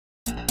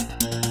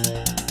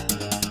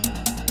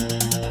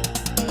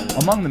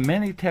Among the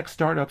many tech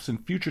startups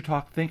and future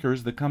talk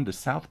thinkers that come to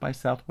South by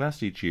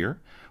Southwest each year,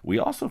 we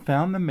also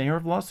found the mayor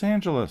of Los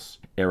Angeles.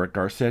 Eric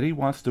Garcetti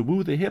wants to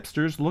woo the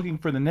hipsters looking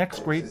for the next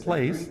great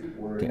place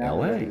to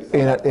LA.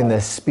 In the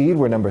speed,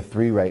 we're number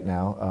 3 right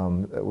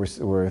now.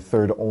 We're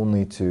third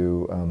only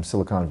to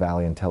Silicon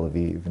Valley and Tel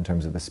Aviv in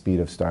terms of the speed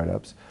of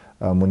startups.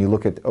 When you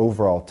look at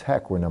overall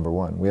tech, we're number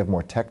 1. We have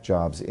more tech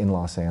jobs in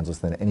Los Angeles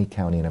than any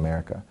county in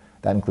America.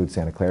 That includes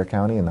Santa Clara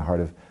County in the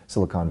heart of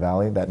Silicon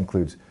Valley. That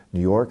includes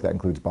New York, that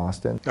includes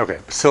Boston. Okay,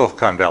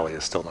 Silicon Valley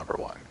is still number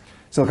 1.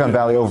 Silicon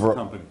Valley over,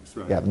 companies,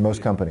 right? Yeah,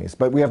 most companies.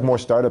 But we have more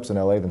startups in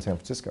LA than San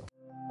Francisco.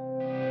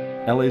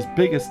 LA's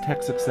biggest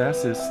tech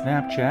success is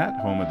Snapchat,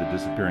 home of the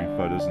disappearing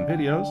photos and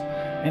videos,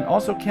 and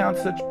also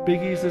counts such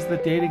biggies as the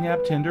dating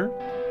app Tinder,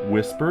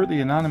 Whisper, the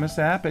anonymous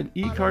app, and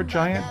e-card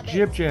giant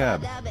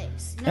JibJab.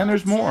 And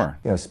there's more.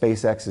 You know,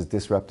 SpaceX is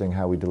disrupting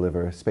how we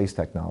deliver space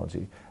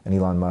technology, and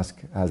Elon Musk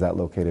has that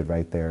located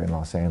right there in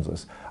Los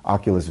Angeles.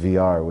 Oculus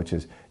VR, which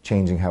is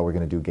changing how we're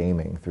going to do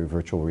gaming through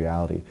virtual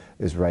reality,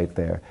 is right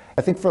there.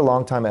 I think for a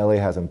long time, LA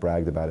hasn't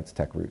bragged about its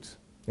tech roots.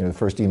 You know, the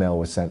first email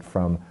was sent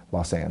from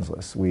Los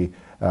Angeles. We,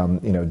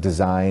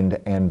 designed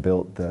and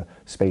built the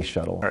space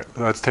shuttle. All right,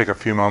 let's take a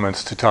few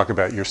moments to talk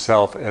about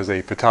yourself as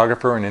a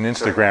photographer and an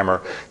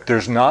Instagrammer.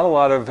 There's not a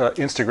lot of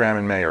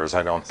Instagram mayors,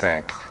 I don't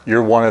think.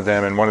 You're one of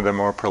them, and one of the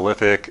more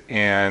prolific,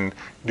 and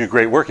do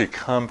great work. You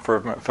come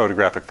from a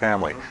photographic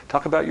family.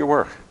 Talk about your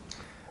work.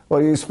 Well,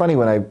 it was funny,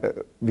 when I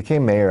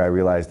became mayor, I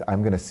realized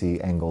I'm going to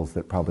see angles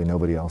that probably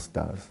nobody else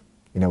does.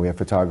 You know, we have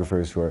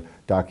photographers who are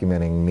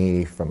documenting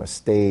me from a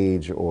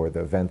stage or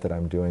the event that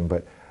I'm doing,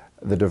 but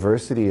the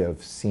diversity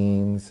of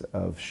scenes,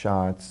 of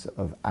shots,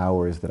 of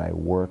hours that I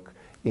work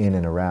in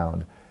and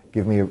around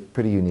give me a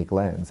pretty unique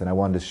lens, and I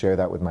wanted to share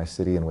that with my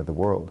city and with the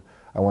world.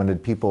 I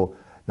wanted people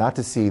not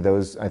to see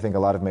those. I think a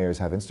lot of mayors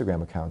have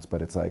Instagram accounts,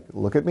 but it's like,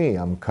 look at me,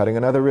 I'm cutting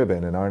another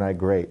ribbon, and aren't I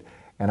great?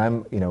 And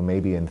I'm,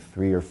 maybe in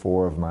 3 or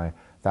 4 of my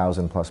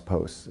 1,000+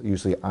 posts.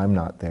 Usually I'm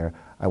not there.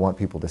 I want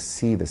people to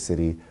see the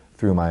city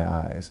through my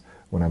eyes.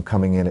 When I'm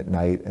coming in at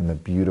night and the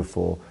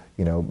beautiful,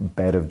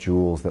 bed of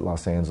jewels that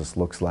Los Angeles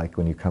looks like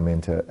when you come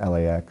into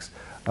LAX,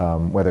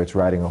 whether it's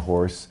riding a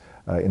horse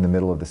in the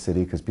middle of the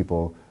city, because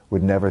people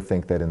would never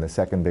think that in the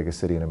second biggest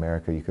city in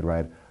America you could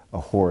ride a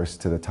horse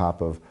to the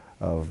top of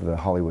the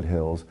Hollywood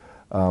Hills,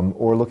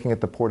 or looking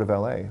at the Port of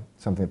LA,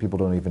 something that people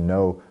don't even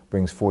know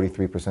brings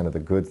 43% of the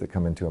goods that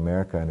come into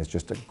America, and is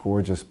just a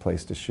gorgeous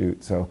place to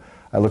shoot. So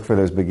I look for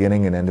those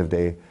beginning and end of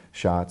day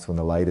shots when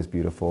the light is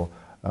beautiful.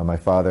 My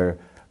father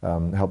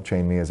helped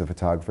train me as a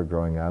photographer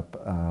growing up,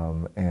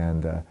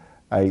 and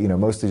I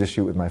mostly just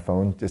shoot with my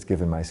phone, just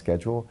given my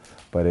schedule,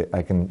 but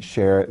I can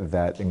share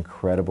that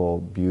incredible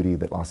beauty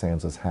that Los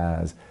Angeles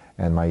has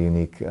and my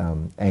unique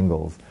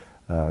angles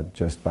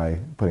just by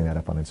putting that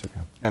up on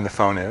Instagram. And the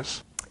phone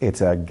is? It's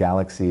a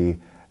Galaxy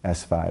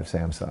S5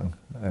 Samsung,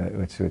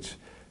 which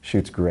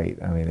shoots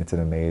great. I mean, it's an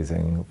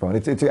amazing phone.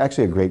 It's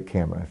actually a great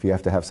camera if you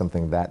have to have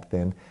something that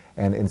thin,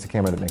 and it's a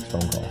camera that makes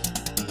phone calls.